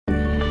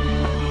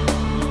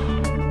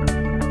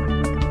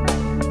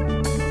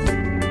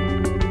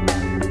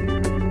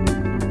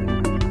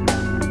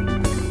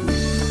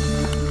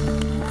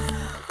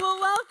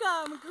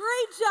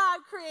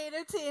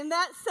Sarah team.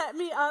 That set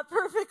me up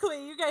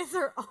perfectly. You guys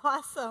are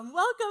awesome.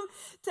 Welcome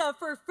to,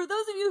 for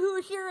those of you who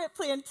are here at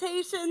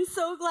Plantation,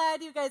 so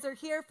glad you guys are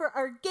here for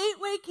our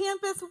Gateway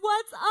Campus.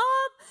 What's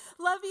up?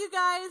 Love you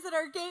guys at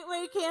our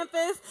Gateway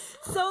Campus.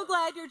 So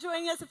glad you're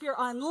joining us if you're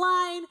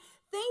online.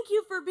 Thank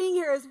you for being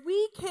here as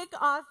we kick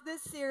off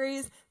this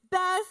series,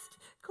 Best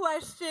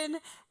Question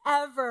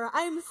Ever.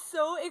 I'm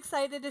so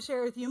excited to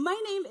share with you. My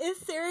name is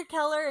Sarah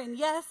Keller, and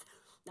yes,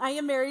 I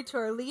am married to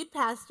our lead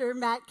pastor,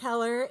 Matt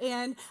Keller,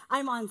 and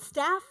I'm on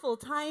staff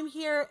full-time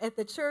here at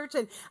the church,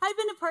 and I've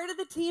been a part of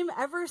the team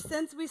ever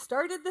since we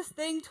started this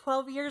thing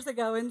 12 years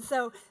ago, and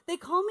so they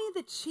call me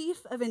the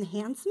Chief of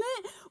Enhancement,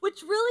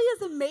 which really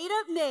is a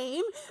made-up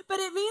name, but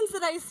it means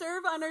that I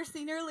serve on our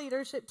senior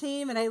leadership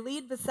team, and I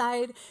lead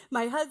beside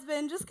my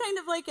husband, just kind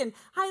of like in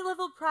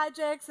high-level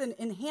projects and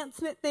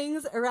enhancement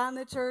things around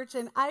the church,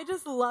 and I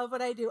just love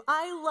what I do.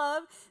 I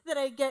love that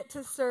I get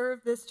to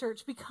serve this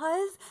church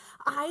because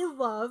I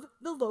love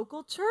the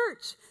local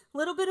church. A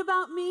little bit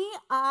about me,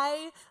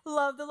 I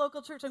love the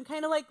local church. I'm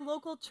kind of like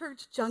local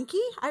church junkie.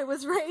 I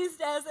was raised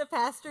as a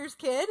pastor's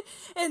kid,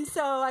 and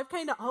so I've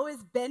kind of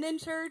always been in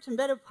church and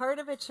been a part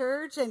of a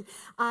church, and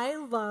I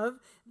love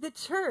the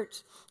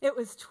church. It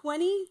was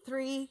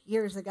 23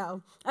 years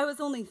ago. I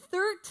was only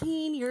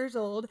 13 years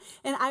old,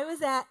 and I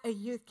was at a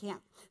youth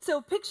camp. So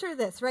picture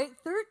this, right?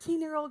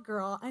 13-year-old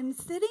girl. I'm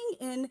sitting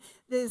in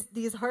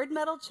these hard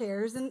metal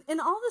chairs, and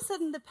all of a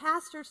sudden the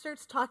pastor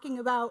starts talking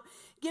about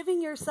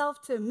giving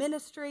yourself to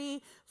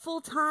ministry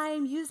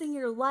full-time, using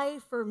your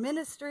life for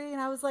ministry.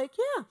 And I was like,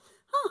 yeah,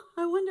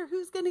 I wonder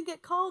who's going to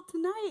get called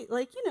tonight.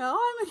 Like, I'm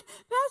a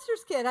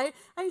pastor's kid.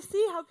 I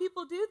see how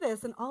people do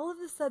this. And all of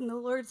a sudden the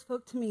Lord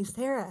spoke to me,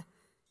 Sarah,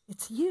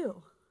 it's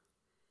you.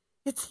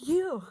 It's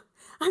you.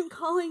 I'm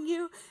calling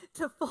you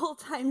to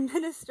full-time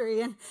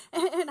ministry. And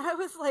I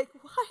was like,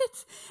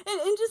 what?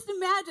 And just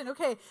imagine,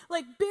 okay,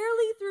 like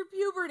barely through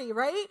puberty,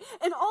 right?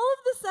 And all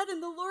of a sudden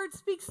the Lord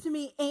speaks to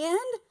me, and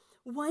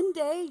one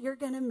day you're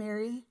going to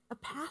marry a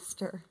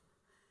pastor.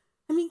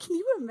 I mean, can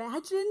you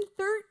imagine?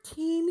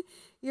 13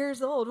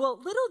 years old. Well,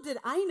 little did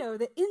I know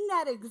that in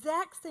that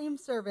exact same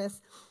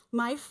service,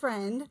 my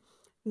friend,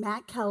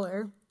 Matt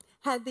Keller,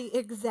 had the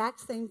exact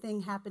same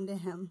thing happen to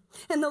him.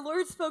 And the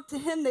Lord spoke to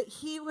him that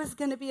he was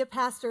going to be a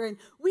pastor. And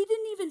we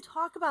didn't even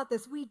talk about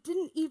this. We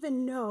didn't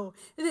even know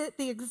that at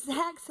the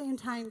exact same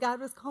time, God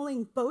was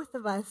calling both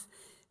of us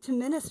to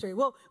ministry.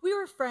 Well, we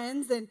were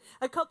friends, and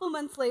a couple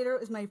months later, it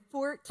was my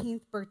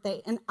 14th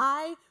birthday, and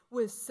I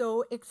was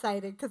so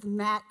excited because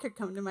Matt could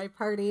come to my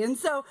party. And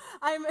so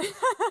I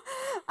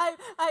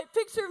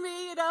picture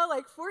me,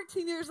 like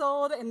 14 years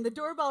old, and the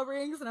doorbell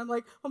rings, and I'm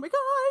like, oh my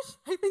gosh,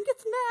 I think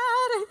it's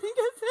Matt, I think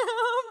it's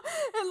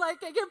him. And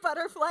like I get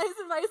butterflies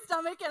in my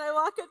stomach, and I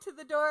walk up to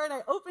the door, and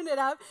I open it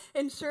up,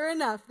 and sure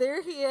enough,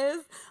 there he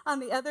is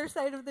on the other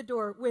side of the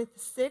door with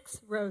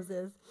 6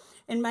 roses.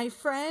 And my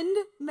friend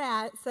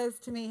Matt says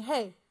to me,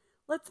 hey,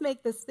 let's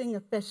make this thing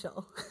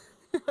official.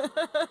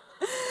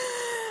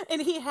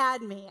 And he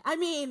had me. I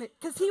mean,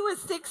 because he was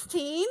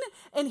 16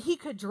 and he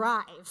could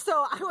drive.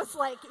 So I was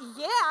like,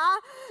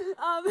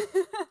 yeah.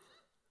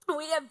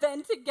 We have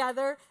been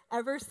together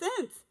ever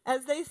since.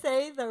 As they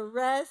say, the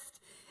rest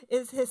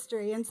is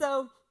history. And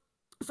so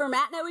for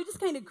Matt and I, we just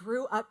kind of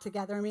grew up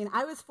together. I mean,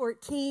 I was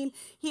 14,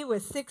 he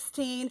was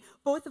 16.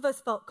 Both of us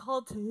felt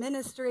called to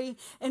ministry,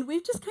 and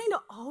we've just kind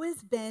of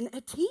always been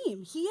a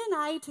team. He and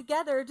I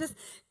together just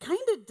kind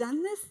of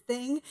done this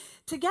thing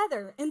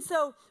together. And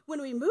so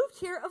when we moved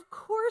here, of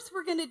course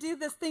we're going to do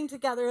this thing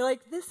together.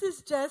 Like, this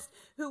is just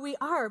who we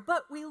are.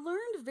 But we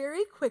learned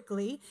very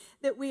quickly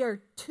that we are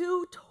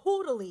two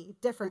totally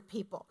different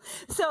people.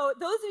 So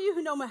those of you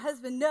who know my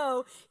husband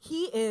know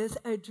he is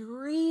a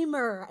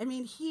dreamer. I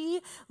mean, he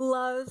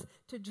loves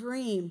to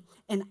dream,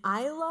 and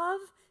I love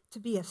to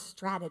be a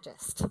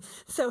strategist.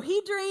 So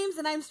he dreams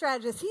and I'm a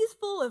strategist. He's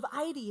full of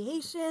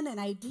ideation and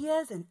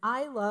ideas, and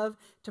I love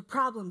to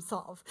problem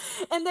solve.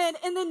 And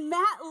then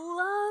Matt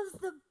loves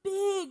the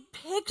big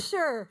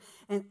picture,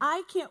 and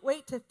I can't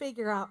wait to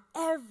figure out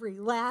every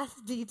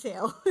last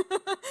detail.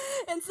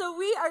 And so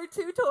we are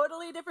two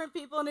totally different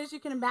people, and as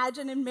you can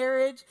imagine, in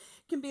marriage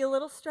can be a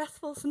little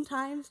stressful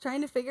sometimes,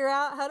 trying to figure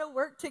out how to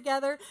work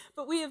together,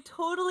 but we have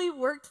totally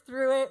worked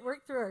through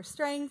our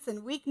strengths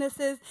and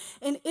weaknesses,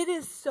 and it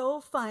is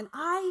so fun.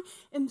 I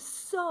am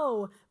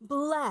so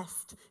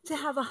blessed to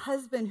have a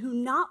husband who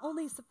not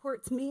only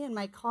supports me in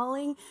my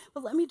calling,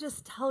 but let me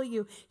just tell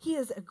you, he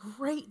is a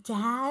great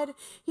dad.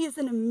 He is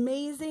an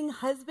amazing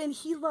husband.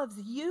 He loves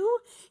you.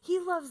 He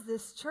loves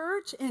this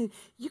church, and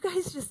you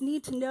guys just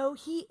need to know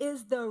he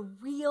is the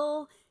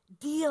real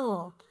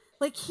deal.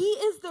 Like, he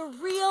is the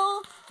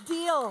real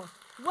deal.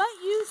 What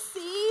you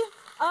see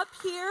up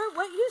here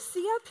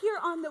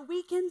on the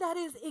weekend, that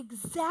is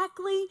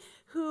exactly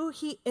who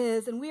he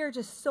is. And we are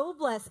just so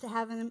blessed to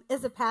have him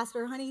as a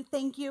pastor. Honey,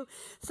 thank you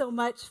so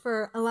much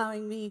for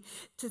allowing me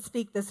to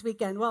speak this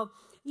weekend. Well,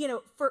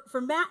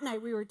 for Matt and I,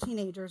 we were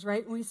teenagers,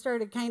 right? When we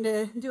started kind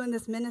of doing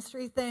this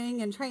ministry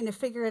thing and trying to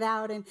figure it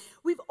out. And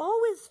we've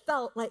always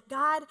felt like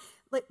God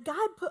Like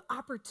God put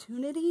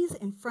opportunities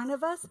in front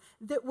of us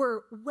that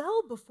were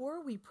well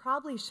before we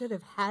probably should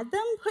have had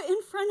them put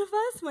in front of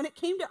us when it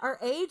came to our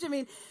age. I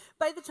mean,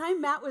 by the time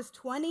Matt was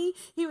 20,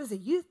 he was a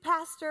youth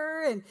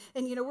pastor, and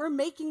we're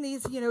making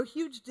these,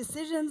 huge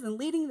decisions and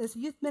leading this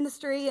youth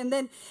ministry. And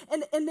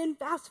then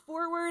fast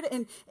forward,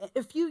 and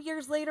a few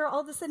years later,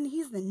 all of a sudden,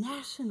 he's the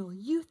national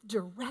youth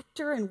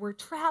director, and we're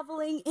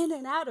traveling in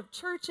and out of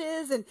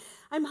churches, and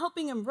I'm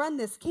helping him run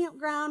this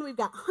campground. We've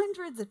got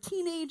hundreds of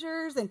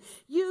teenagers and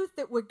youth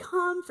that would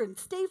come and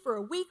stay for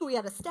a week, and we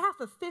had a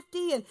staff of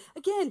 50, and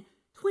again,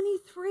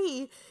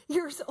 23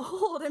 years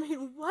old. I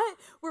mean, what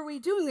were we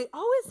doing? We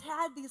always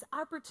had these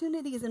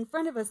opportunities in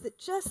front of us that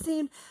just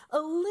seemed a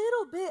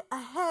little bit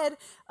ahead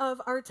of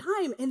our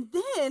time. And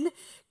then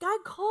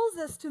God calls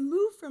us to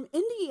move from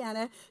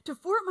Indiana to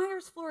Fort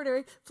Myers,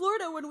 Florida,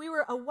 when we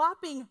were a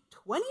whopping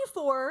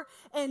 24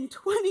 and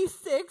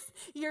 26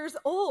 years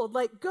old.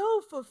 Like,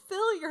 go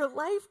fulfill your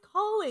life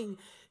calling.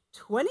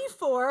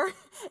 24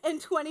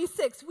 and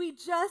 26. We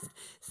just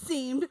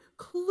seemed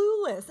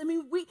clueless. I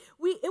mean, it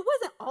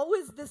wasn't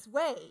always this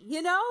way,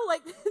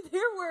 Like,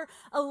 there were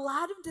a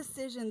lot of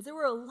decisions. There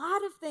were a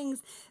lot of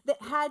things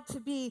that had to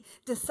be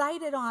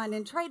decided on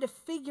and tried to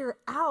figure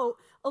out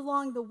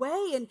along the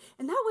way.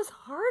 And that was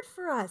hard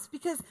for us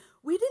because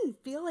we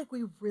didn't feel like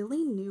we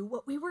really knew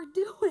what we were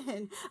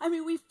doing. I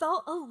mean, we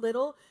felt a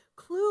little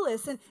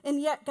clueless.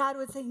 And yet God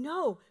would say,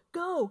 no,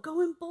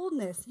 go in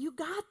boldness. You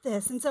got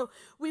this. And so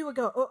we would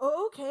go,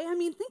 oh, okay. I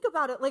mean, think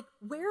about it. Like,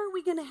 where are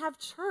we going to have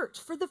church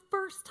for the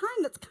first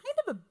time? That's kind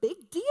of a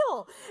big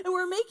deal. And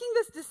we're making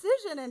this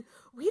decision, and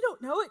we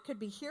don't know. It could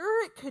be here.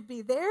 It could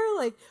be there.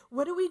 Like,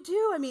 what do we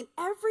do? I mean,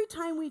 every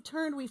time we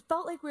turned, we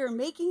felt like we were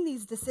making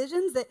these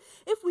decisions that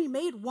if we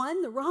made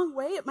one the wrong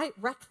way, it might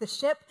wreck the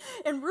ship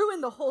and ruin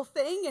the whole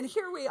thing. And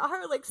here we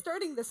are, like,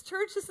 starting this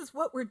church. This is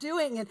what we're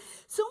doing. And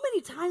so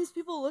many times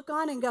people look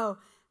on and go,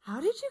 how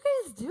did you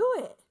guys do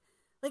it?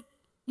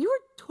 You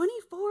were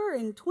 24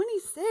 and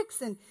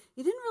 26, and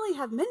you didn't really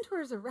have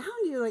mentors around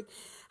you. Like,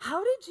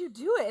 how did you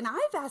do it? And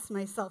I've asked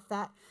myself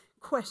that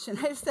question.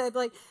 I've said,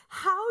 like,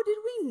 how did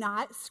we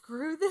not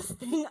screw this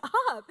thing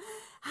up?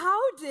 How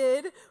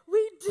did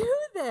we do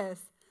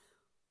this?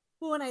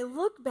 Well, when I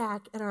look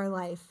back at our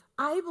life,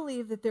 I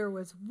believe that there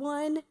was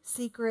one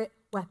secret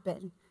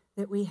weapon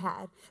that we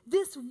had.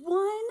 This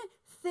one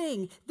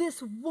thing,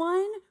 this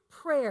one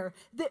prayer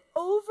that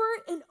over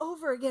and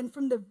over again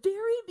from the very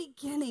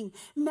beginning,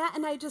 Matt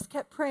and I just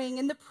kept praying,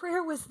 and the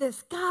prayer was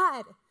this: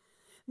 God,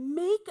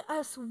 make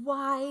us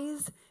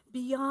wise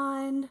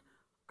beyond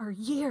our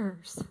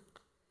years.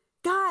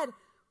 God,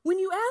 when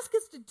you ask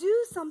us to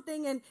do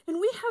something and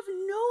we have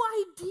no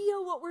idea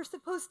what we're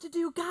supposed to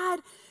do, God,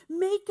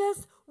 make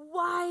us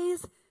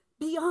wise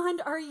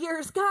beyond our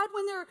years. God,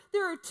 when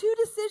there are two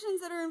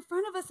decisions that are in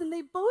front of us and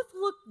they both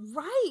look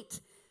right,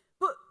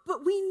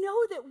 but we know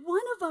that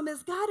one of them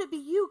has got to be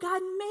you.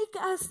 God,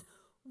 make us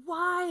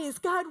wise.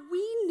 God,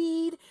 we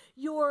need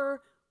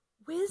your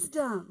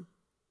wisdom.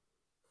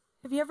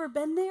 Have you ever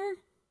been there?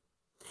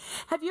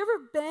 Have you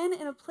ever been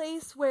in a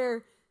place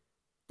where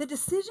the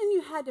decision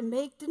you had to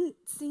make didn't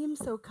seem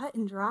so cut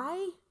and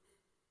dry?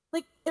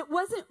 Like, it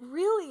wasn't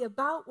really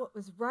about what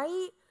was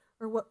right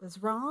or what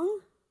was wrong.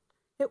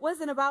 It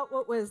wasn't about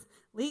what was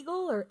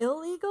legal or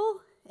illegal.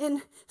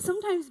 And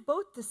sometimes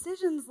both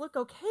decisions look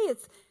okay.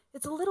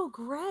 It's a little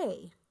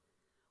gray.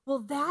 Well,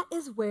 that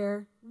is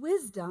where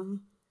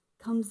wisdom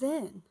comes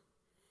in.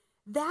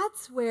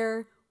 That's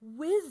where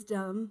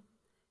wisdom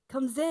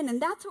comes in.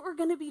 And that's what we're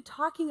going to be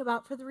talking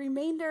about for the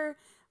remainder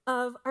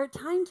of our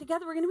time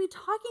together. We're going to be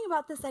talking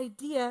about this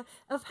idea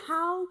of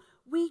how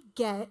we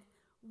get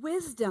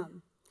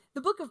wisdom.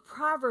 The book of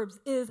Proverbs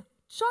is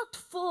chock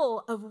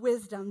full of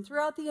wisdom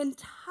throughout the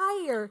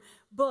entire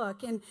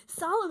book. And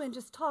Solomon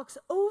just talks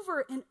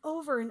over and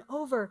over and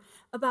over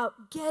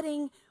about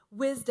getting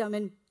wisdom.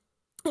 And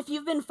if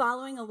you've been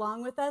following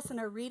along with us in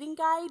our reading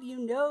guide, you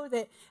know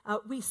that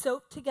we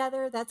soak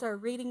together. That's our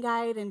reading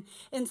guide.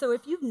 And so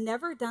if you've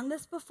never done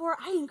this before,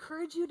 I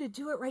encourage you to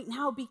do it right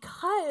now,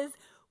 because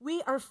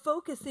we are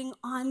focusing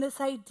on this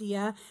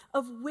idea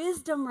of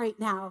wisdom right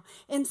now.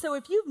 And so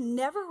if you've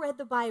never read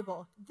the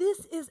Bible,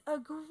 this is a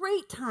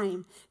great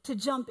time to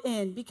jump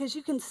in, because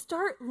you can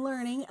start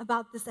learning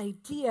about this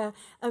idea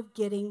of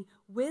getting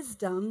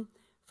wisdom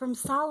from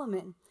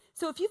Solomon.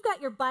 So if you've got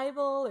your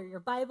Bible or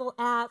your Bible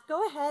app,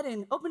 go ahead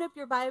and open up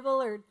your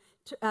Bible or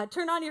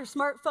turn on your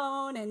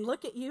smartphone and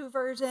look at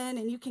YouVersion,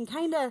 and you can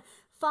kind of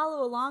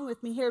follow along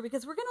with me here,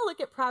 because we're going to look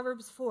at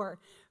Proverbs 4.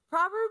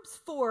 Proverbs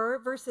 4,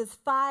 verses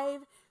 5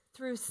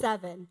 through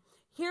 7.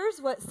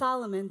 Here's what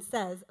Solomon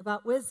says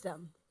about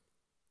wisdom.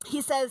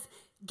 He says,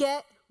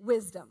 get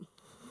wisdom.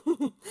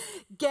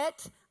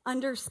 Get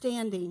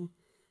understanding.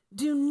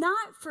 Do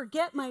not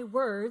forget my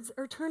words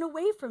or turn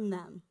away from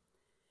them.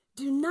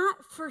 Do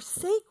not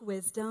forsake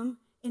wisdom,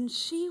 and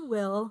she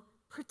will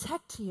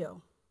protect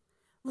you.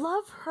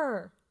 Love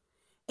her,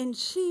 and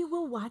she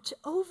will watch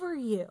over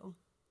you.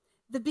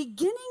 The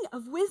beginning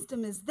of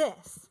wisdom is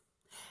this: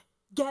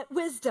 get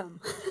wisdom.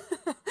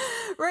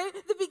 Right?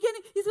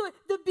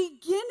 The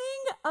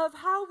beginning of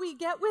how we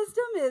get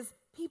wisdom is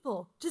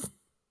people, just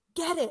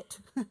get it.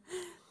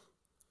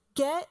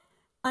 Get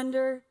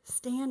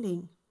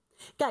understanding.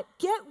 God,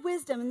 get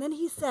wisdom. And then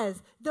he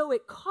says, though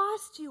it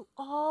cost you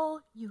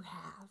all you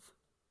have,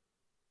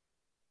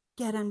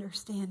 get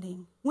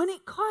understanding. When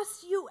it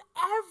costs you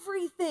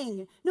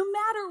everything, no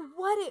matter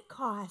what it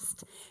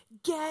costs,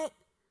 get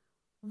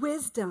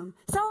wisdom.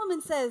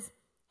 Solomon says,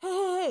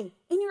 hey,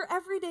 in your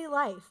everyday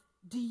life,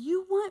 do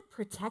you want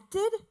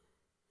protected?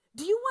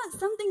 Do you want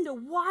something to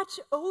watch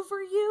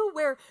over you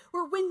where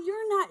when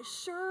you're not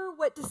sure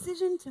what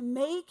decision to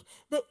make,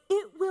 that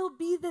it will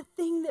be the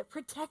thing that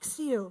protects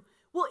you?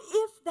 Well,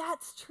 if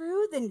that's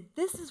true, then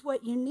this is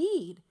what you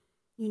need.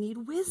 You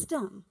need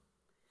wisdom.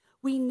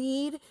 We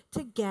need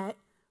to get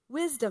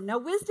wisdom. Now,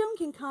 wisdom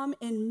can come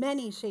in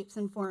many shapes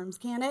and forms,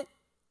 can it?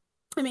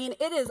 I mean,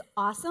 it is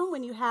awesome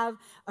when you have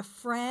a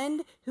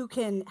friend who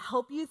can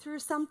help you through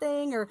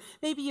something, or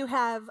maybe you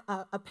have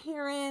a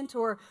parent,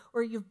 or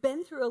you've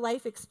been through a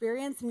life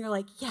experience and you're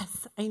like,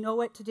 yes, I know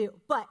what to do.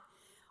 But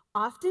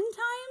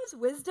oftentimes,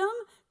 wisdom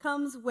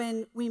comes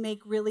when we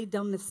make really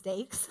dumb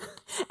mistakes,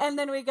 and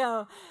then we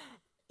go,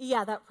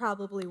 yeah, that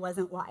probably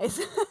wasn't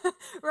wise,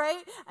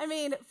 right? I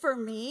mean, for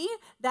me,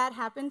 that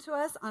happened to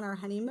us on our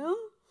honeymoon.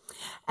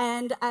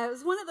 And it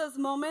was one of those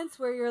moments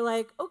where you're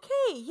like,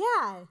 okay,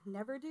 yeah,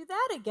 never do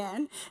that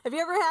again. Have you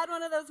ever had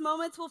one of those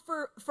moments? Well,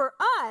 for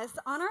us,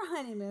 on our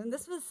honeymoon,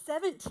 this was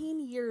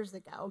 17 years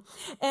ago,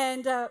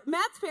 and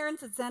Matt's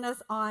parents had sent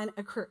us on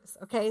a cruise,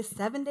 okay,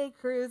 7-day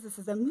cruise. This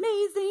is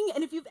amazing,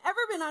 and if you've ever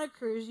been on a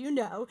cruise, you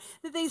know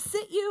that they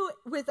sit you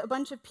with a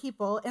bunch of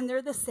people, and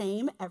they're the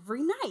same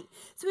every night.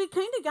 So we'd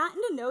kind of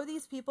gotten to know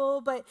these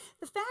people, but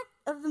the fact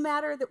of the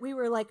matter that we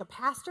were like a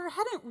pastor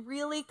hadn't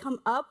really come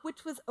up,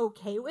 which was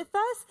okay with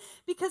us,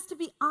 because to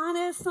be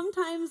honest,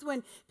 sometimes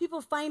when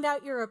people find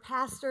out you're a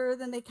pastor,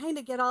 then they kind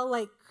of get all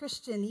like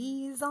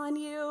Christianese on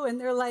you, and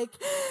they're like,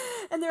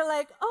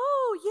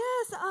 oh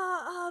yes,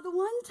 the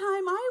one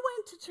time I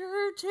went to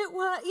church, it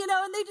was,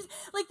 and they just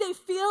like they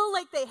feel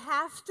like they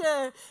have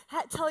to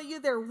tell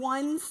you their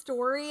one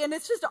story, and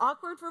it's just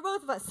awkward for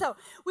both of us. So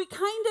we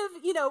kind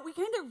of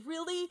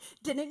really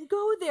didn't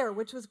go there,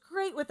 which was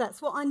great with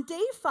us. Well, on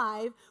day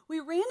 5, we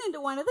ran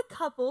into one of the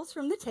couples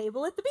from the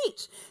table at the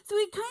beach. So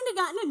we'd kind of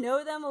gotten to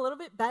know them a little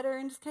bit better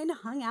and just kind of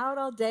hung out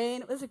all day,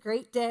 and it was a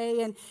great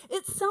day. And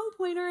at some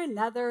point or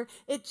another,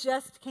 it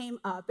just came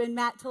up. And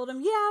Matt told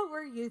him, yeah,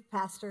 we're youth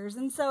pastors.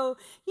 And so,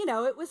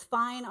 it was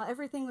fine.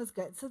 Everything was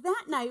good. So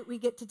that night, we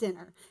get to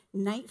dinner,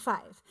 night 5.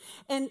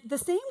 And the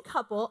same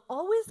couple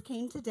always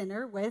came to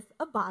dinner with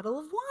a bottle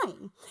of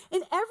wine.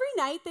 And every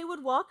night, they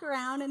would walk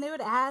around and they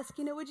would ask,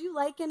 would you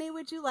like any?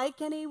 Would you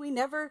like any? We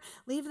never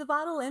leave the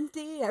bottle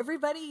empty.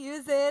 Everybody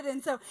use it.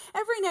 And so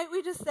every night,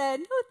 we just said,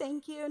 no,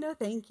 thank you. No,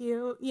 thank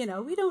you.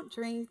 We don't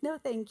drink. No,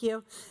 thank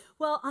you.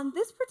 Well, on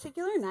this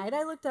particular night,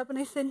 I looked up and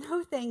I said,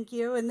 no, thank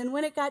you. And then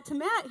when it got to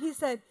Matt, he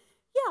said,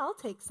 yeah, I'll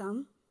take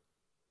some.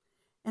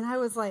 And I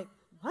was like,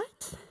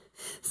 what?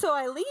 So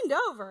I leaned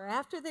over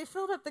after they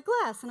filled up the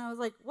glass, and I was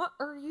like, what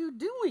are you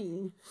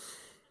doing?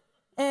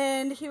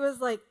 And he was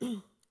like,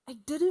 I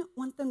didn't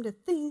want them to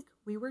think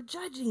we were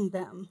judging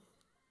them.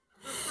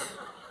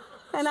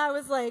 And I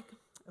was like,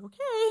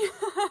 okay.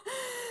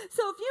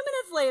 So a few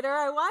minutes later,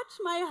 I watched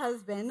my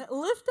husband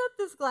lift up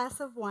this glass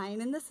of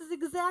wine, and this is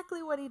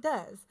exactly what he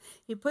does.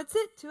 He puts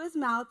it to his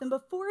mouth, and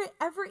before it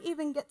ever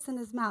even gets in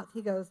his mouth,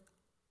 he goes,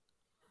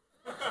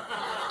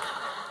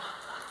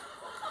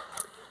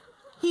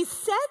 he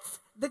sets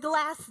the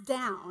glass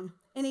down,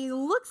 and he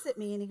looks at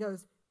me, and he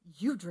goes,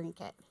 you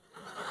drink it.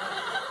 And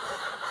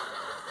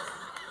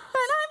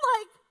I'm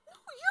like, no,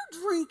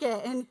 you drink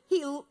it. And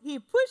he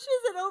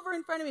pushes it over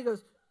in front of me, and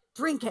goes,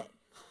 drink it.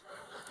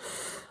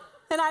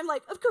 And I'm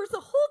like, of course, the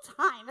whole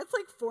time, it's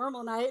like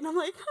formal night, and I'm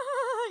like,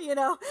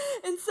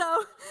 And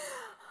so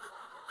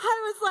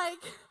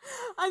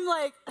I'm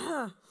like,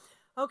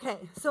 okay,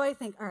 so I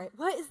think, all right,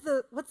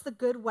 what's the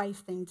good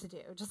wife thing to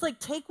do? Just like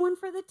take one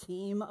for the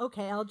team.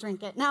 Okay, I'll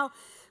drink it. Now,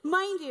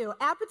 mind you,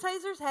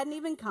 appetizers hadn't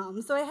even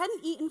come, so I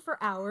hadn't eaten for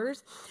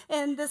hours,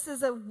 and this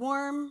is a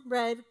warm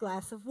red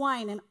glass of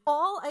wine, and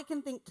all I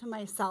can think to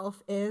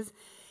myself is,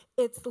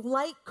 it's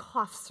like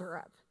cough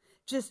syrup.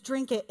 Just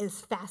drink it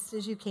as fast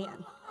as you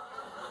can.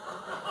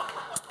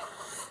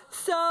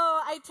 So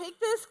I take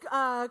this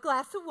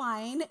glass of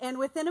wine, and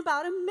within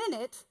about a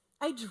minute,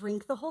 I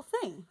drink the whole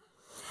thing.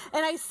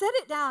 And I set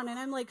it down, and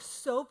I'm like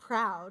so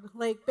proud.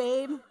 Like,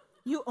 babe,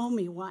 you owe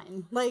me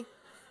one. Like,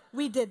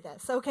 we did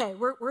this. Okay,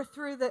 we're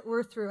through that.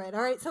 We're through it.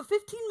 All right. So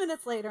 15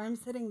 minutes later, I'm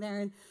sitting there,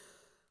 and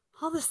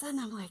all of a sudden,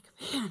 I'm like,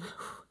 man,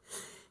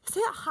 is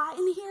it hot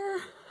in here?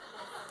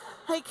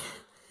 Like,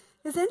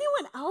 is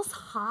anyone else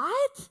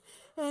hot?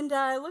 And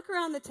I look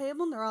around the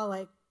table, and they're all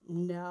like,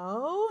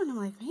 no. And I'm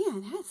like,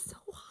 man, that's so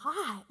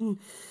hot. And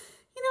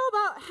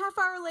about half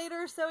hour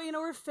later or so,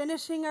 we're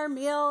finishing our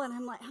meal, and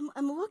I'm like,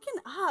 I'm looking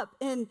up,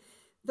 and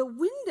the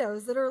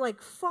windows that are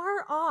like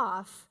far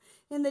off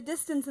in the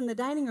distance in the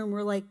dining room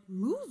were like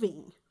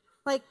moving,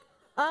 like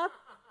up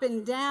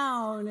and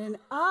down and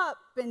up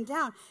and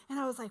down. And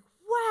I was like,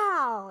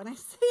 wow. And I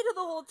say to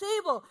the whole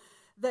table,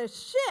 the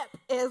ship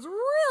is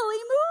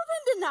really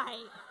moving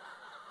tonight.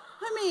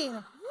 I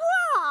mean,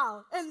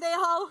 wow. And they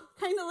all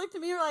kind of looked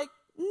at me and were like,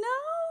 no,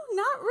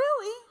 not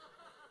really.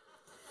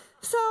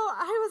 So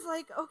I was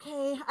like,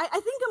 okay, I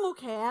think I'm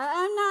okay.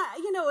 I'm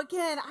not,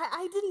 again,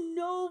 I didn't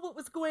know what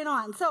was going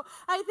on. So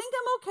I think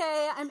I'm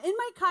okay. I'm in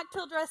my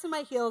cocktail dress and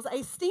my heels.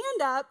 I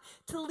stand up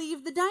to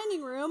leave the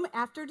dining room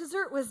after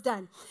dessert was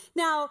done.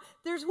 Now,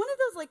 there's one of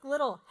those like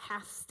little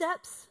half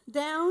steps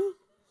down.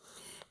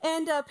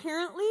 And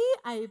apparently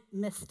I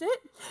missed it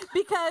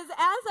because as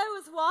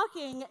I was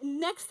walking,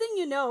 next thing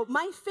you know,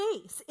 my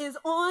face is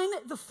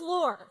on the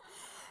floor.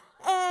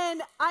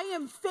 And I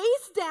am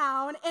face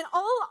down, and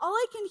all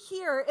I can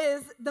hear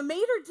is the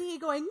maitre d'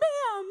 going,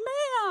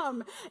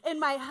 ma'am, and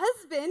my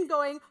husband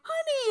going,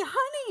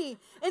 honey.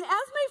 And as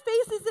my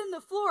face is in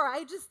the floor,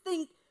 I just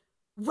think,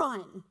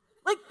 run.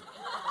 Like,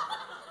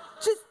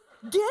 just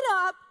get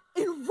up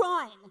and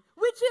run,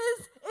 which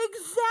is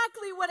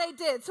exactly what I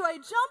did. So I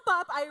jump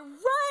up, I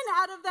run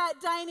out of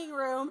that dining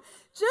room,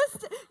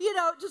 just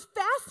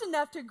fast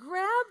enough to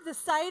grab the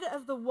side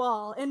of the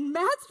wall. And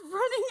Matt's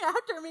running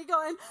after me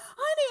going,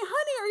 honey,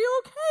 are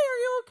you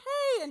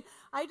okay? And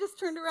I just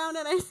turned around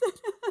and I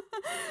said,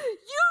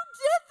 you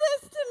did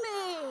this to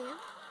me.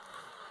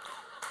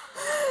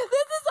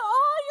 This is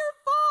all your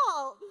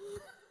fault.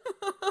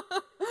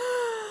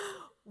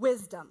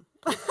 Wisdom.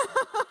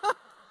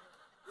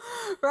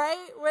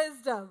 Right?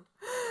 Wisdom.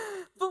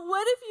 But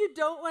what if you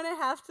don't want to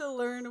have to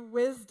learn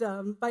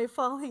wisdom by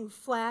falling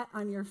flat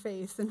on your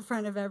face in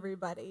front of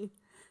everybody?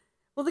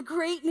 Well, the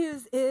great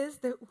news is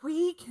that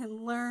we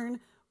can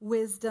learn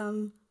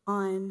wisdom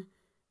on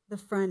the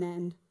front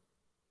end.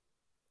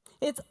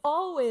 It's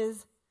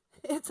always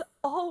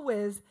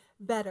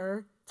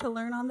better to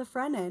learn on the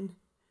front end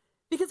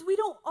because we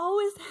don't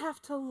always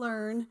have to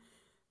learn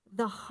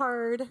the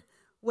hard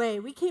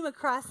way. We came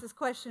across this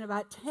question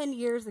about 10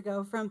 years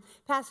ago from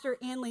Pastor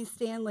Andy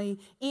Stanley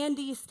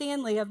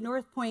of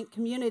North Point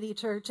Community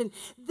Church. And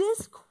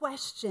this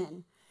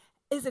question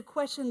is a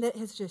question that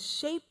has just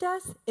shaped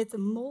us. It's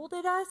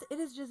molded us. It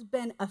has just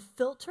been a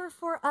filter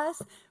for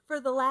us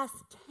for the last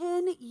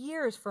 10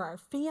 years for our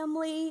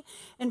family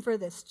and for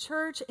this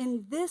church.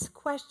 And this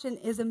question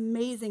is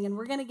amazing. And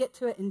we're going to get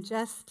to it in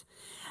just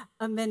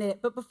a minute.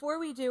 But before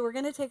we do, we're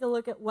going to take a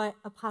look at what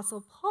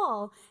Apostle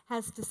Paul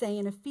has to say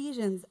in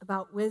Ephesians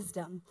about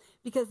wisdom.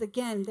 Because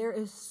again, there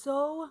is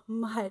so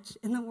much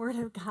in the Word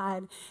of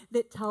God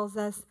that tells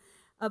us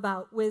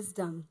about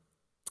wisdom.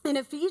 In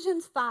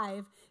Ephesians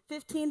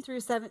 5:15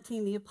 through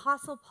 17, the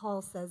Apostle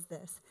Paul says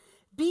this,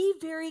 "Be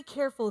very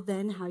careful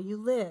then how you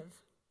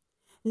live,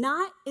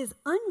 not as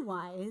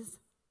unwise,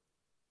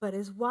 but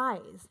as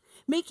wise,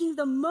 making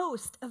the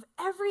most of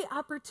every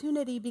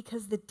opportunity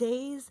because the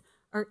days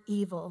are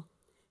evil.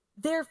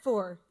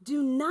 Therefore,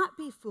 do not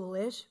be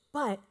foolish,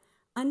 but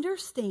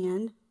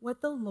understand what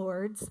the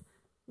Lord's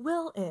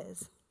will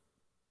is."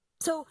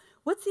 So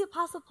what's the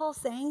Apostle Paul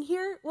saying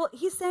here? Well,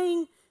 he's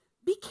saying,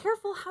 be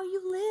careful how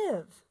you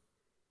live.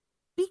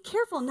 Be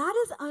careful, not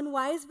as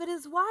unwise, but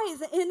as wise.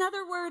 In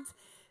other words,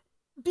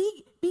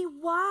 be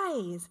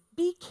wise,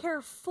 be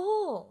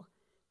careful.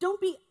 Don't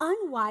be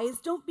unwise,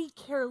 don't be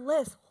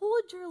careless.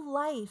 Hold your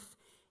life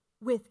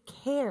with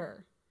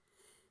care.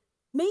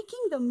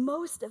 Making the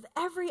most of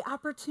every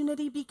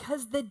opportunity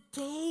because the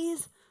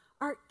days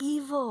are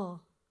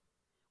evil.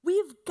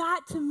 We've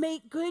got to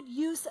make good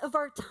use of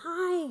our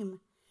time.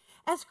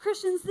 As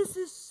Christians, this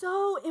is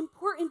so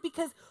important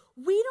because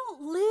we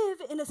don't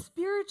live in a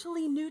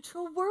spiritually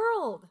neutral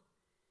world.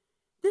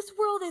 This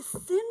world is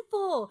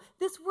sinful.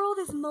 This world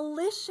is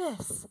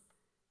malicious.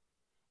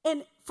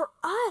 And for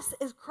us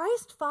as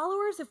Christ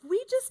followers, if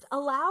we just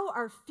allow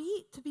our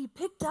feet to be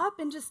picked up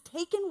and just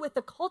taken with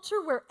the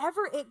culture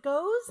wherever it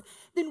goes,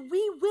 then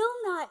we will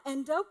not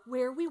end up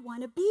where we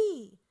want to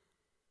be.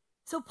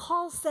 So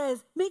Paul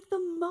says, make the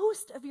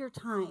most of your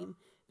time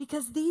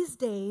because these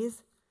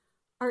days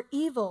are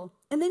evil.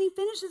 And then he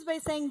finishes by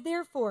saying,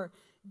 therefore,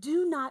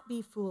 do not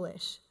be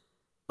foolish,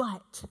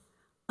 but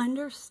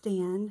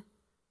understand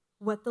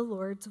what the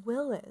Lord's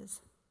will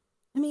is.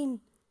 I mean,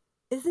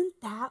 isn't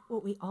that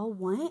what we all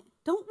want?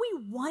 Don't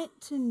we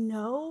want to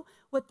know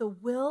what the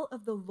will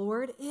of the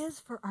Lord is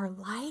for our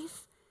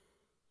life?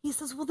 He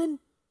says, well, then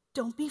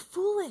don't be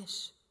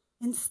foolish.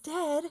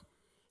 Instead,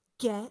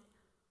 get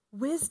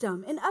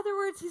wisdom. In other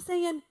words, he's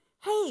saying,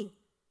 hey,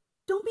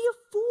 don't be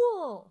a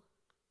fool.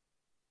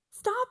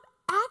 Stop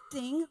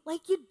acting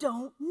like you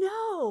don't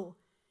know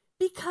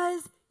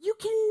because you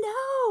can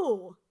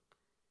know.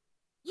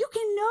 You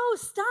can know.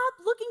 Stop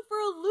looking for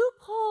a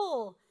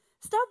loophole.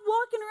 Stop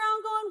walking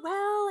around going,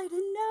 well, I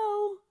didn't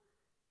know.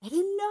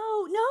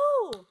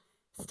 No,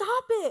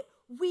 stop it.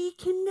 We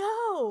can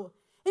know.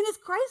 And as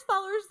Christ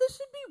followers, this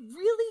should be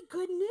really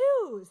good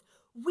news.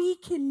 We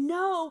can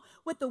know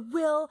what the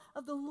will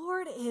of the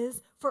Lord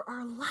is for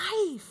our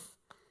life.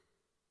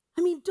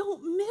 I mean,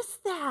 don't miss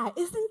that.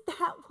 Isn't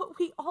that what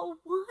we all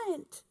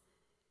want?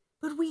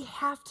 But we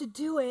have to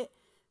do it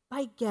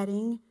by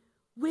getting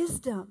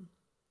wisdom.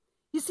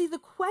 You see, the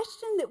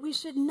question that we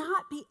should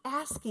not be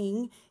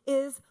asking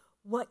is,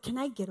 what can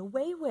I get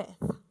away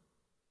with?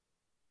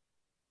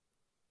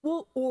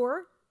 Well,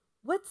 or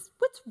what's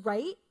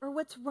right or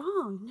what's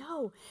wrong?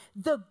 No,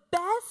 the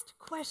best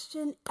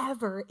question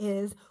ever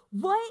is,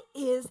 what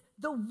is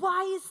the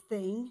wise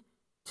thing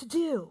to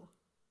do?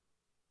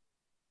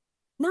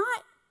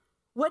 Not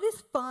what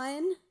is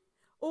fun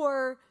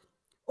or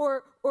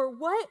what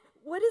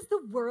is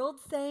the world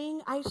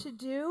saying I should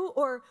do,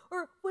 or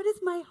what is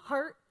my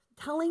heart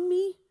telling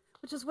me,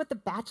 which is what the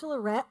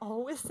Bachelorette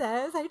always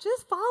says. I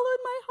just followed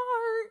my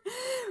heart,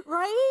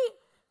 right?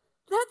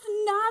 That's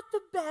not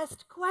the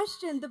best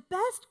question. The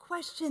best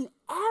question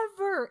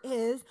ever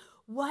is,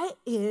 what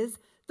is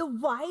the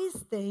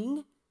wise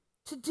thing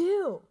to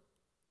do?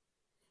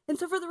 And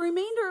so for the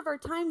remainder of our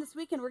time this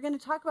weekend, we're going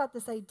to talk about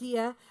this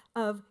idea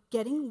of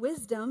getting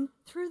wisdom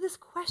through this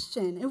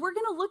question. And we're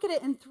going to look at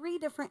it in three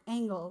different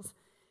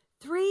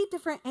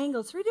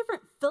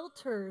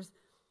filters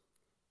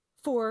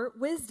for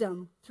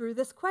wisdom through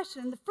this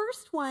question. And the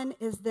first one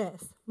is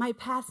this: my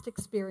past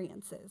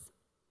experiences.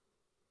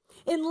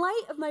 In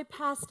light of my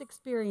past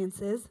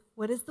experiences,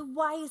 what is the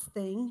wise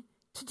thing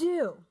to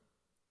do?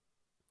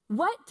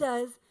 What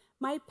does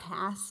my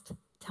past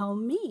tell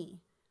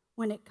me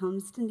when it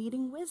comes to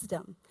needing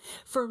wisdom?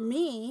 For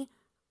me,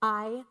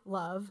 I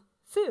love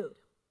food.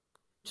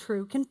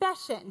 True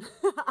confession.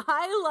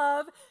 I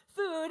love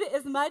food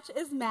as much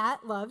as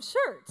Matt loves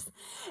shirts.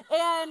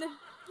 And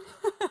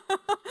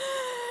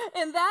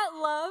that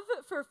love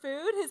for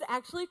food has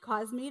actually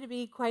caused me to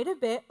be quite a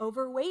bit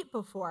overweight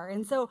before.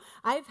 And so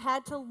I've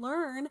had to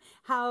learn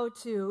how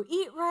to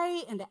eat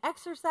right and to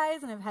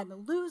exercise, and I've had to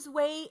lose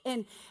weight.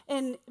 And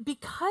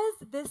because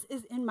this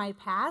is in my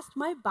past,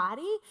 my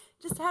body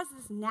just has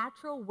this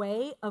natural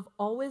way of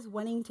always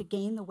wanting to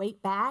gain the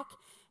weight back.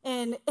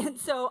 And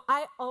so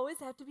I always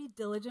have to be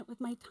diligent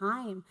with my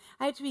time.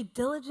 I have to be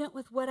diligent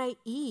with what I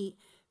eat,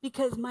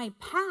 because my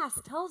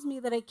past tells me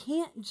that I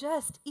can't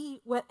just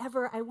eat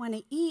whatever I want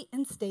to eat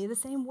and stay the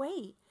same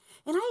weight.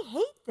 And I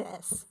hate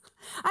this.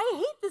 I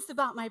hate this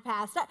about my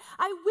past.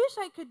 I wish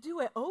I could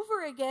do it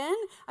over again.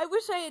 I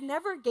wish I had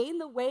never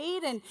gained the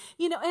weight. And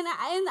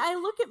I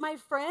look at my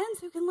friends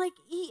who can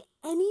eat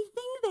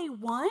anything they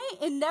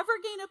want and never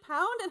gain a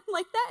pound. And I'm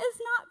like, that is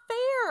not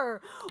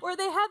fair. Or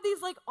they have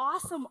these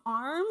awesome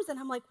arms. And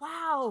I'm like,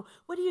 wow,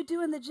 what do you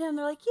do in the gym?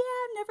 They're like, yeah,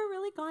 I've never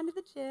really gone to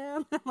the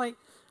gym. I'm like,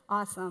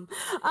 awesome.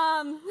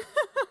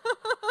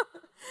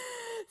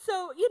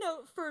 So,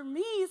 for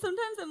me,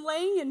 sometimes I'm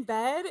laying in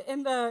bed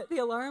and the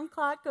alarm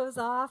clock goes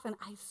off and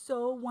I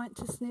so want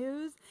to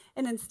snooze.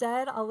 And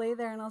instead, I'll lay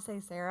there and I'll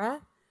say,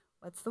 Sarah,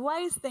 what's the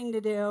wise thing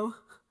to do?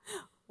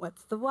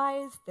 What's the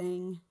wise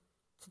thing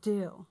to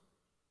do?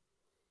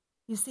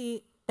 You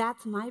see,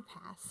 that's my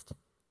past.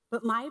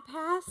 But my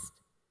past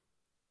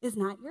is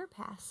not your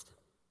past.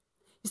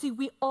 You see,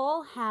 we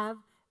all have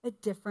a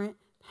different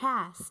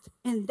past.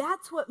 And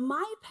that's what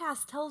my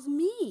past tells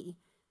me.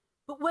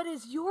 But what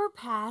does your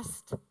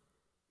past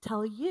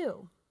tell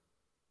you?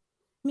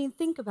 I mean,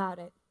 think about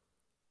it.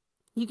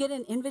 You get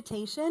an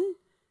invitation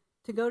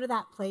to go to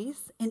that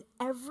place, and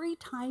every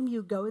time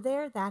you go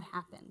there, that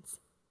happens.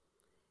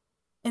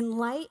 In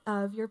light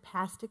of your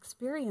past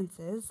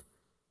experiences,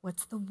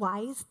 what's the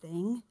wise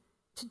thing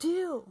to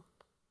do?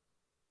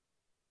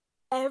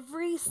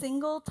 Every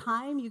single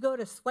time you go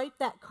to swipe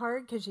that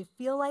card because you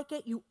feel like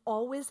it, you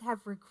always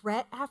have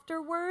regret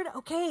afterward.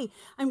 Okay,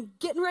 I'm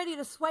getting ready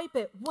to swipe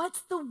it. What's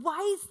the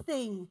wise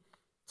thing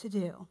to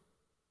do?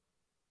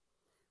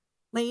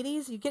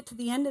 Ladies, you get to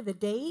the end of the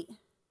date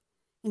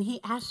and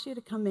he asks you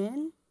to come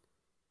in,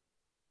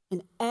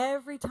 and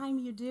every time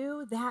you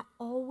do, that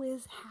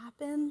always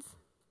happens.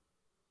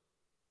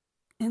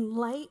 In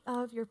light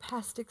of your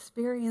past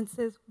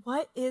experiences,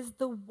 what is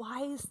the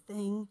wise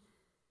thing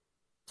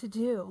to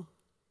do?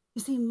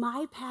 You see,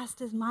 my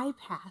past is my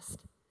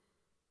past,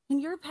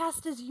 and your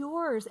past is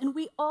yours, and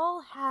we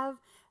all have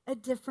a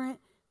different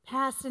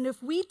past. And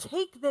if we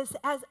take this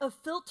as a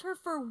filter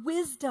for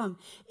wisdom,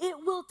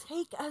 it will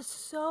take us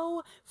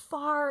so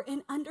far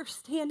in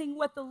understanding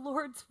what the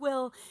Lord's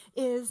will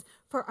is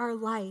for our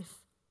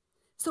life.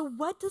 So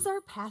what does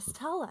our past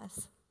tell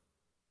us?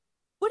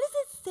 What does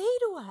it say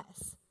to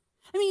us?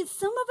 I mean,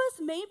 some of us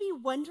may be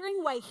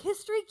wondering why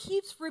history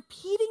keeps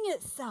repeating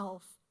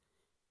itself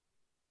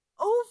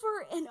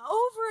over and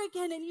over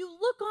again, and you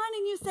look on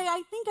and you say,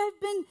 I think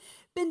I've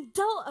been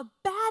dealt a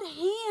bad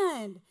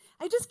hand.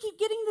 I just keep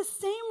getting the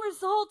same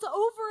results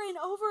over and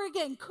over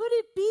again. Could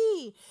it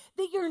be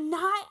that you're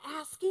not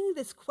asking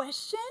this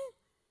question?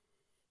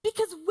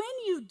 Because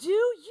when you do,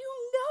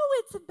 you know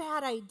it's a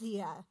bad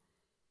idea.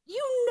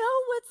 You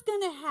know what's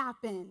going to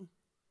happen.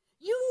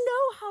 You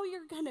know how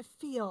you're going to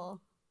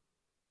feel.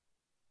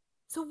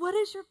 So what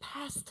does your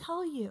past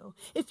tell you?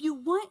 If you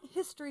want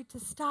history to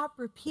stop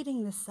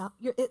repeating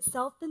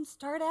itself, then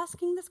start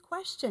asking this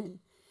question.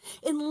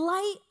 In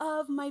light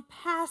of my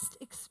past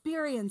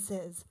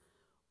experiences,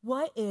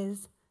 what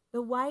is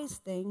the wise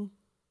thing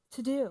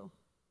to do?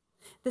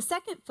 The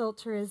second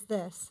filter is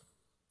this.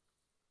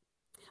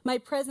 My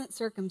present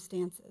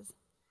circumstances.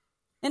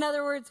 In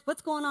other words,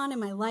 what's going on in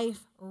my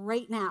life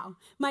right now?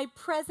 My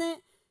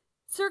present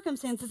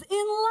circumstances.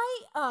 In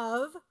light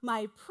of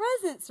my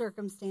present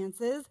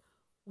circumstances,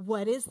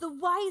 what is the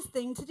wise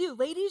thing to do?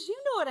 Ladies, you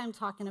know what I'm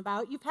talking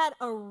about. You've had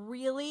a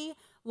really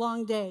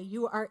long day.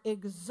 You are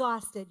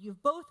exhausted.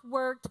 You've both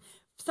worked.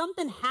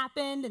 Something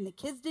happened and the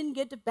kids didn't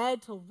get to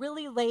bed till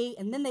really late,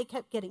 and then they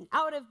kept getting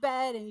out of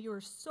bed, and you were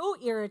so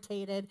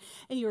irritated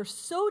and you were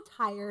so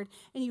tired,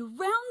 and you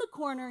round the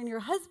corner and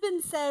your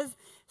husband says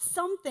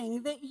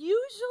something that usually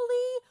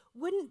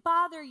wouldn't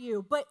bother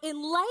you, but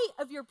in light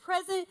of your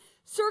present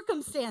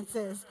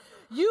circumstances,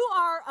 you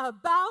are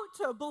about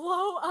to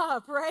blow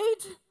up, right?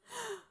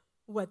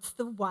 What's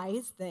the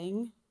wise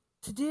thing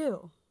to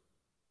do?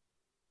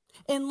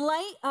 In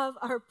light of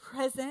our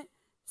present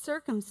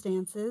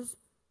circumstances,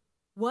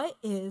 what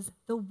is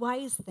the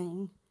wise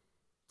thing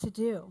to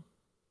do?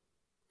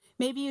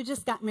 Maybe you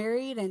just got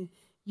married and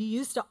you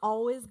used to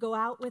always go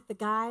out with the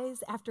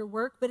guys after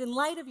work, but in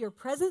light of your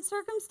present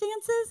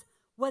circumstances,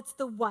 what's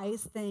the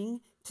wise thing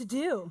to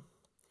do?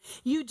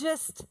 You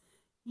just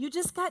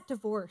got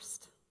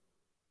divorced,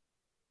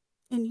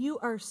 and you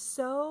are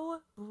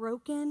so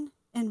broken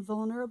and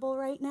vulnerable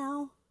right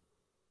now,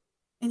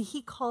 and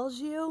he calls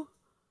you,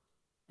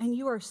 and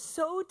you are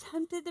so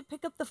tempted to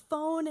pick up the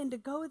phone and to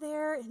go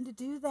there and to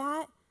do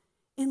that.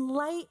 In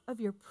light of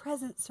your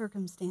present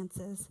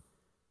circumstances,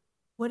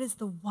 what is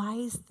the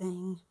wise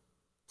thing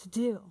to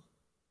do?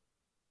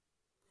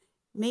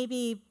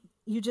 Maybe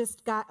you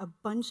just got a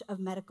bunch of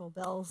medical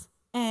bills,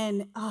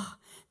 and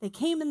they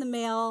came in the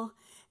mail,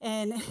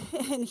 and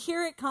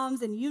here it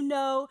comes, and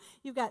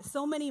you've got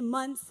so many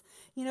months,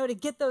 to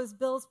get those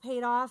bills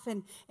paid off,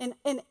 and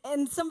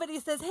somebody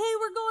says, hey,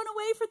 we're going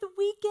away for the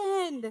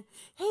weekend.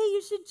 Hey,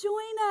 you should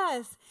join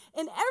us.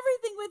 And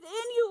everything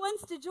within you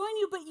wants to join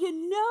you, but you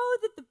know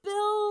that the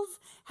bills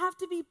have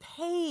to be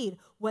paid.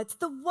 What's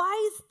the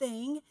wise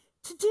thing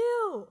to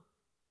do?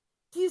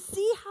 Do you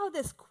see how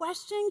this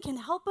question can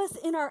help us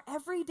in our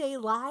everyday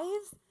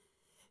lives?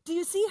 Do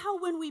you see how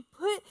when we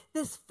put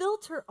this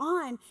filter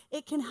on,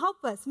 it can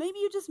help us? Maybe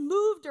you just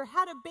moved or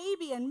had a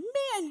baby, and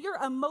man, your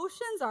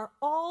emotions are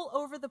all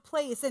over the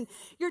place, and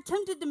you're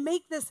tempted to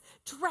make this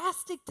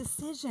drastic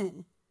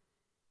decision.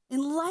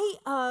 In light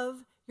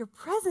of your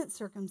present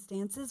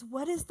circumstances,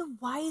 what is the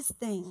wise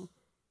thing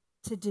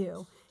to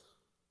do?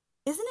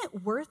 Isn't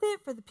it worth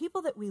it for the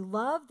people that we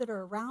love that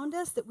are around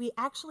us that we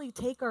actually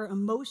take our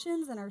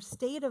emotions and our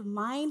state of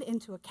mind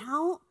into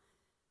account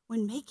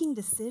when making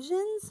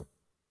decisions?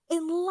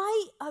 In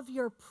light of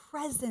your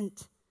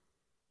present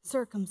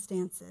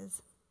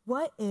circumstances,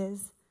 what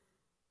is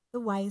the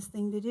wise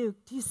thing to do?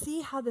 Do you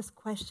see how this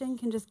question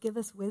can just give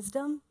us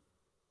wisdom?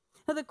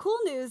 Now, the cool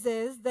news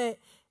is that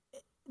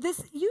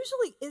this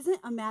usually isn't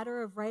a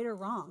matter of right or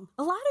wrong.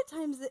 A lot of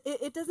times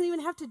it doesn't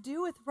even have to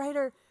do with right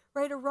or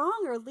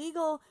wrong or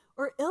legal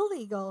or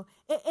illegal.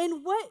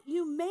 And what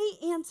you may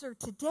answer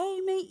today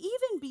may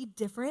even be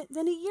different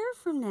than a year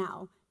from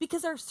now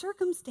because our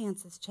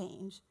circumstances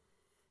change.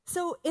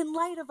 So in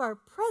light of our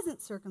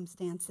present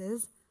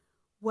circumstances,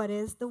 what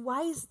is the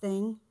wise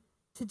thing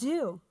to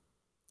do?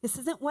 This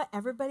isn't what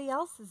everybody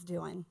else is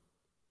doing.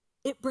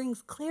 It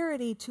brings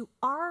clarity to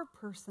our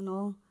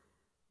personal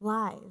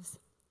lives.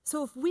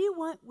 So if we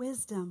want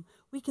wisdom,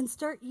 we can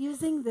start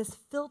using this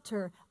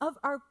filter of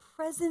our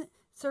present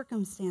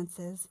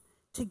circumstances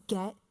to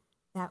get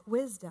that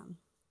wisdom.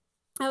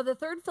 Now, the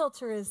third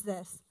filter is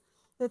this.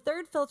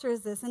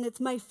 And it's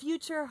my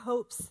future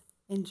hopes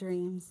and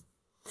dreams.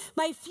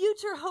 My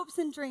future hopes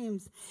and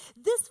dreams.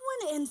 This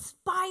one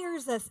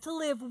inspires us to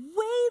live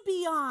way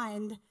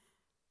beyond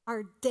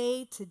our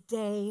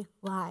day-to-day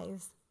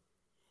lives.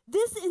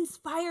 This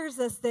inspires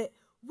us that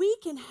we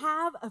can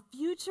have a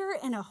future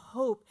and a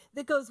hope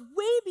that goes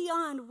way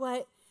beyond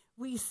what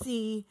we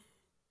see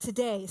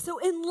today. So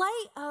in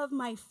light of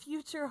my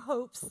future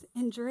hopes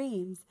and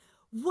dreams,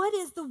 what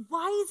is the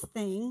wise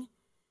thing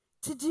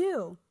to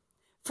do?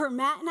 For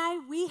Matt and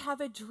I, we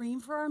have a dream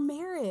for our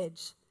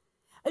marriage.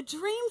 A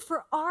dream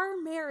for our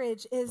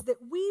marriage is that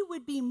we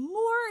would be more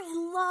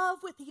in love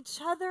with each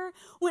other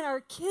when our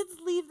kids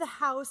leave the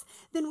house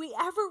than we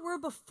ever were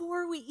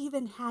before we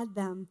even had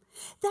them.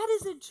 That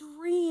is a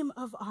dream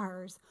of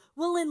ours.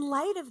 Well, in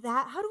light of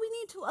that, how do we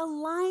need to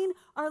align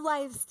our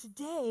lives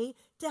today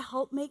to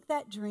help make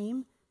that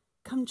dream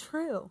come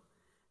true?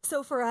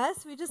 So for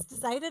us, we just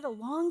decided a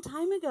long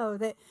time ago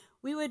that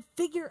we would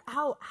figure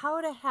out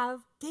how to have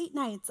date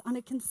nights on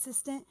a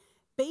consistent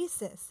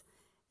basis.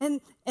 And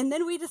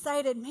then we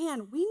decided,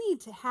 man, we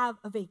need to have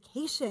a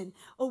vacation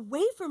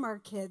away from our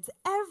kids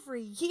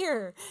every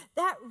year.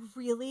 That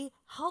really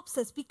helps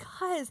us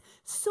because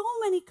so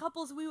many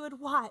couples we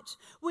would watch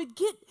would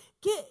get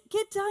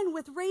done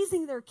with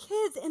raising their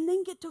kids and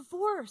then get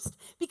divorced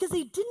because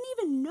they didn't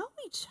even know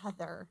each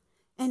other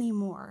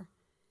anymore.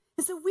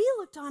 And so we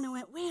looked on and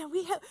went, man,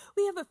 we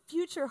have a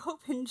future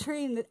hope and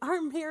dream that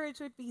our marriage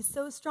would be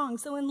so strong.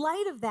 So in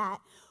light of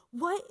that,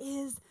 what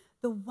is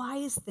the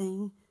wise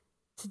thing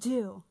to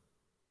do?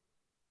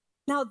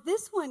 Now,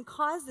 this one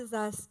causes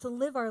us to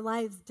live our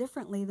lives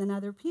differently than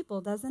other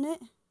people, doesn't it?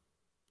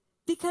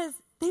 Because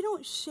they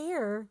don't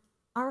share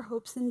our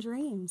hopes and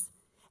dreams.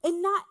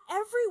 And not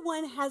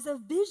everyone has a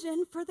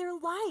vision for their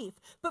life.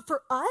 But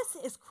for us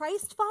as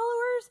Christ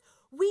followers,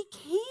 we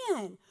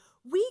can.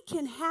 We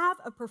can have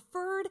a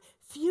preferred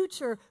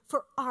future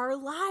for our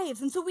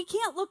lives. And so we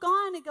can't look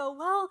on and go,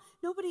 well,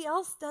 nobody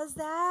else does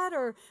that,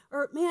 or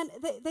man,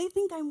 they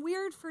think I'm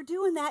weird for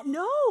doing that.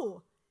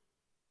 No,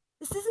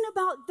 this isn't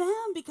about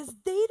them because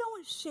they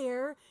don't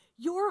share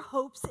your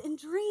hopes and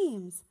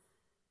dreams.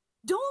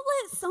 Don't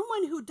let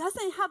someone who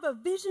doesn't have a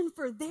vision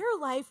for their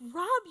life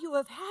rob you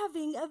of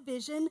having a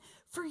vision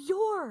for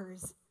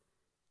yours.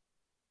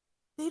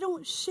 They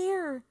don't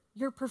share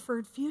your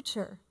preferred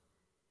future.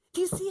 Do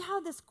you see how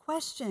this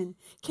question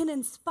can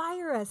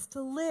inspire us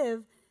to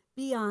live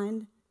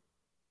beyond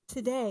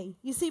today?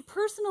 You see,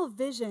 personal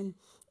vision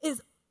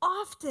is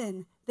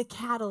often the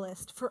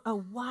catalyst for a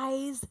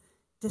wise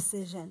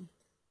decision.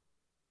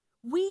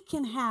 We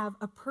can have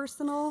a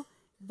personal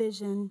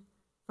vision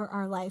for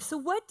our life. So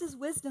what does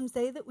wisdom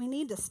say that we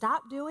need to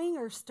stop doing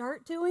or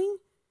start doing?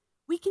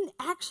 We can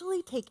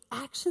actually take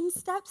action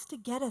steps to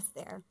get us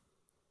there.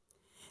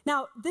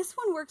 Now, this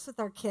one works with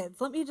our kids.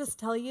 Let me just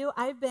tell you,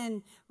 I've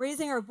been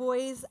raising our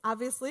boys,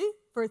 obviously,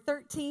 for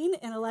 13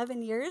 and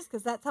 11 years,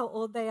 because that's how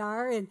old they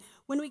are. And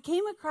when we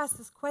came across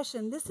this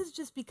question, this has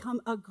just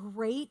become a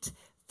great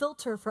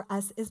filter for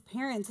us as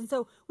parents. And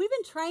so we've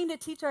been trying to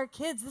teach our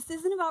kids, this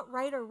isn't about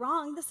right or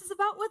wrong. This is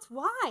about what's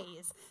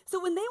wise.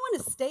 So when they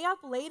want to stay up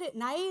late at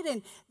night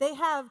and they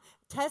have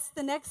tests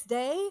the next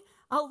day,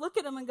 I'll look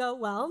at them and go,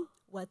 well,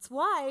 what's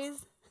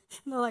wise?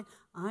 And they're like,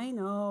 I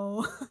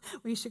know,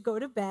 we should go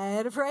to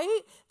bed, right?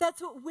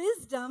 That's what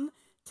wisdom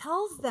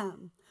tells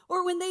them.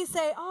 Or when they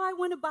say, oh, I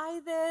want to buy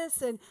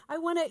this, and I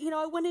want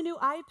a new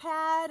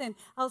iPad, and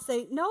I'll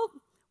say, nope,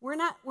 we're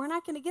not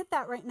going to get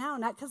that right now,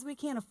 not because we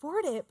can't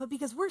afford it, but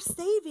because we're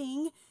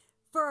saving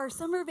for our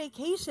summer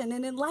vacation.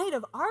 And in light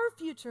of our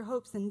future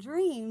hopes and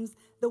dreams,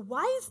 the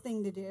wise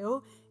thing to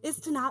do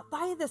is to not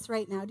buy this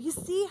right now. Do you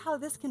see how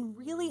this can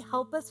really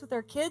help us with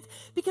our kids?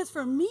 Because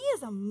for me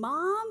as a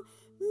mom,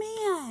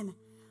 man,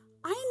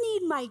 I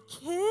need my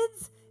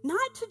kids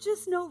not to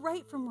just know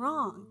right from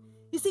wrong.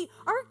 You see,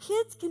 our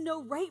kids can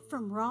know right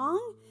from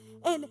wrong,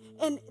 and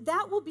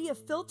that will be a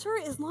filter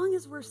as long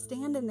as we're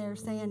standing there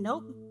saying,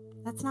 nope,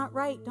 that's not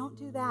right. Don't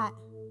do that.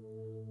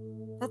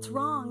 That's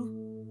wrong.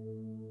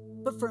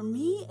 But for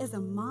me as a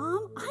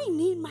mom, I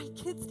need my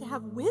kids to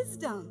have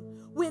wisdom.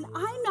 When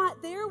I'm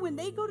not there, when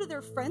they go to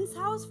their friend's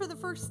house for the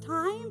first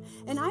time,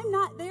 and I'm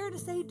not there to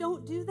say,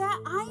 don't do that,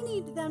 I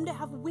need them to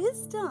have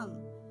wisdom.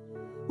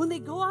 When they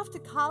go off to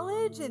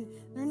college and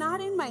they're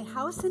not in my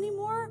house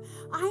anymore,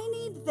 I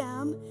need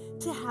them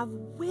to have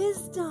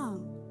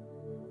wisdom.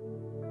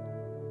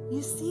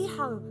 You see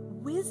how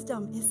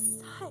wisdom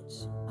is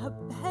such a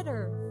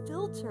better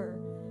filter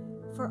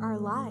for our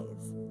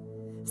lives.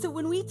 So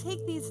when we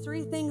take these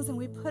three things and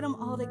we put them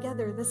all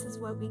together, this is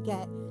what we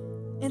get.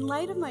 In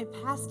light of my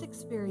past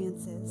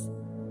experiences,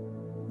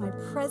 my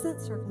present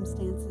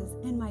circumstances,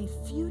 and my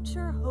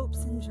future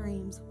hopes and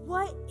dreams,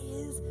 what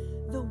is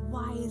the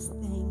wise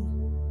thing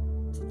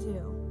to do?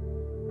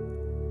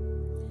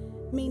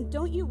 I mean,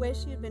 don't you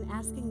wish you'd been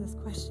asking this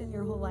question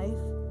your whole life?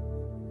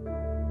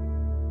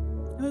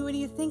 I mean, when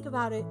you think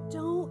about it,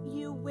 don't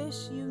you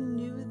wish you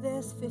knew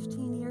this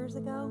 15 years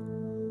ago?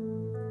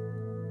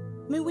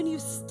 I mean, when you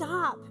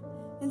stop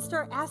and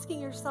start asking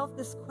yourself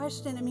this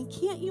question, I mean,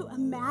 can't you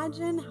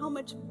imagine how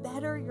much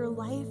better your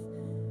life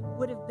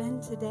would have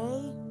been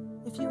today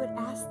if you had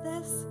asked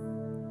this?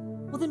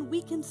 Well, then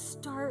we can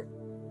start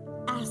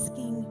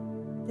asking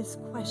this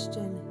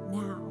question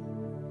now.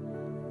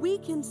 We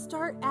can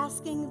start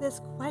asking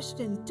this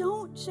question.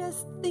 Don't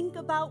just think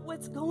about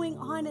what's going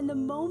on in the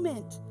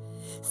moment.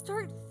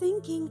 Start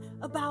thinking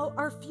about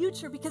our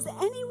future, because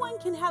anyone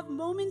can have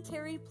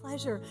momentary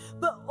pleasure,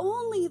 but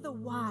only the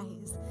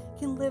wise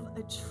can live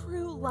a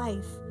true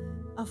life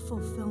of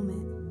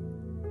fulfillment.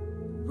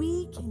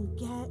 We can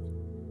get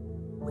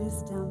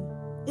wisdom.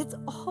 It's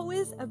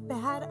always a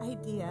bad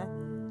idea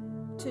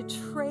to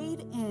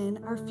trade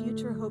in our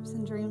future hopes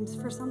and dreams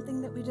for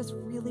something that we just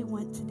really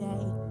want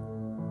today.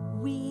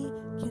 We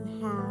can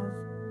have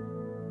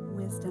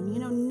wisdom. You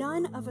know,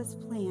 none of us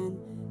plan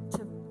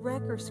to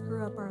wreck or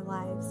screw up our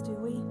lives, do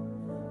we?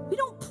 We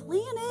don't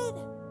plan it.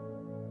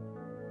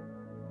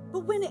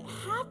 But when it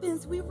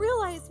happens, we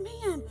realize,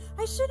 man,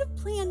 I should have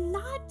planned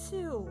not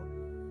to.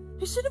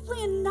 I should have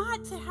planned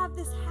not to have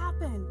this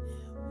happen.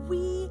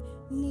 We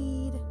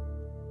need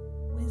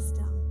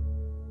wisdom.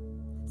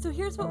 So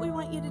here's what we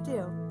want you to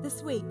do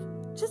this week.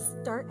 Just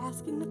start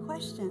asking the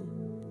question.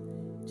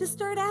 Just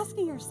start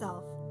asking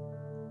yourself,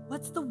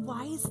 what's the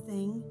wise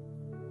thing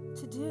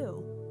to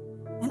do?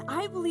 And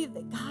I believe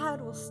that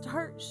God will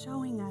start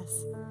showing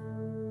us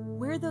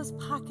where those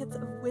pockets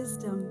of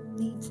wisdom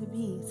need to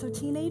be. So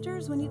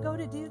teenagers, when you go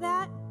to do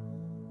that,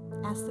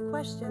 ask the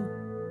question,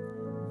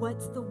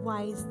 what's the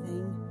wise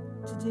thing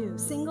to do?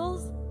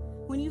 Singles,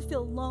 when you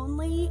feel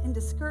lonely and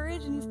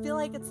discouraged and you feel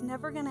like it's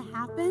never going to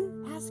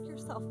happen, ask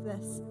yourself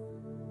this.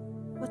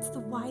 What's the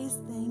wise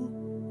thing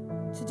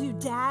to do?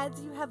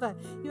 Dads, you have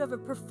a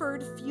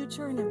preferred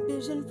future and a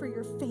vision for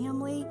your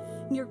family,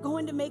 and you're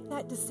going to make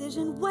that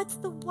decision. What's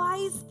the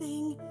wise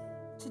thing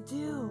to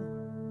do?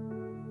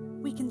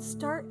 We can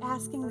start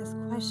asking this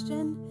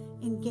question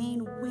and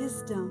gain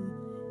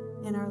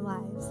wisdom in our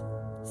lives.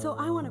 So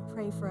I want to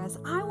pray for us.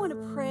 I want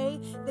to pray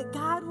that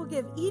God will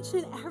give each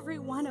and every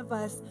one of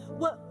us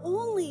what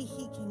only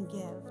He can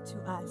give to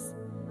us,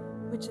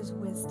 which is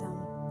wisdom.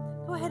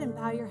 Go ahead and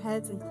bow your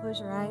heads and close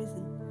your eyes.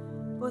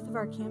 And both of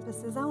our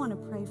campuses, I want to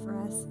pray for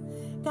us.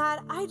 God,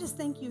 I just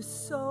thank you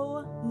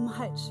so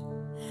much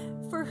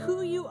for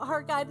who you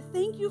are. God,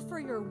 thank you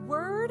for your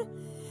word.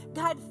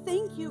 God,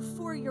 thank you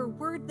for your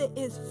word that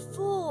is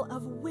full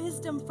of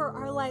wisdom for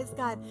our lives,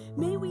 God.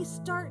 May we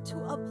start to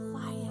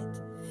apply it.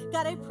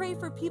 God, I pray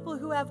for people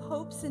who have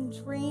hopes and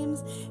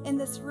dreams in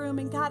this room.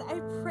 And God, I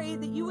pray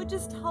that you would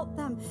just help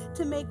them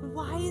to make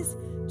wise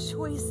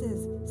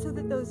choices so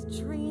that those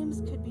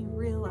dreams could be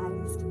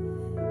realized.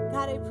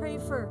 God, I pray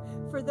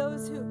for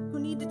those who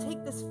need to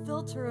take this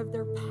filter of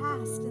their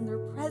past and their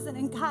present.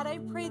 And God, I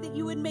pray that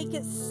you would make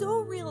it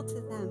so real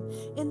to them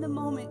in the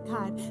moment,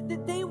 God,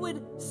 that they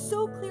would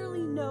so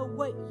clearly know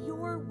what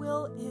your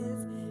will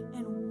is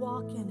and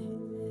walk in it.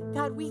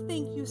 God, we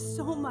thank you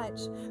so much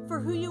for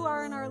who you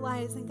are in our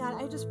lives. And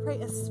God, I just pray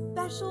a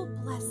special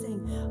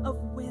blessing of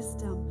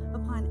wisdom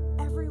upon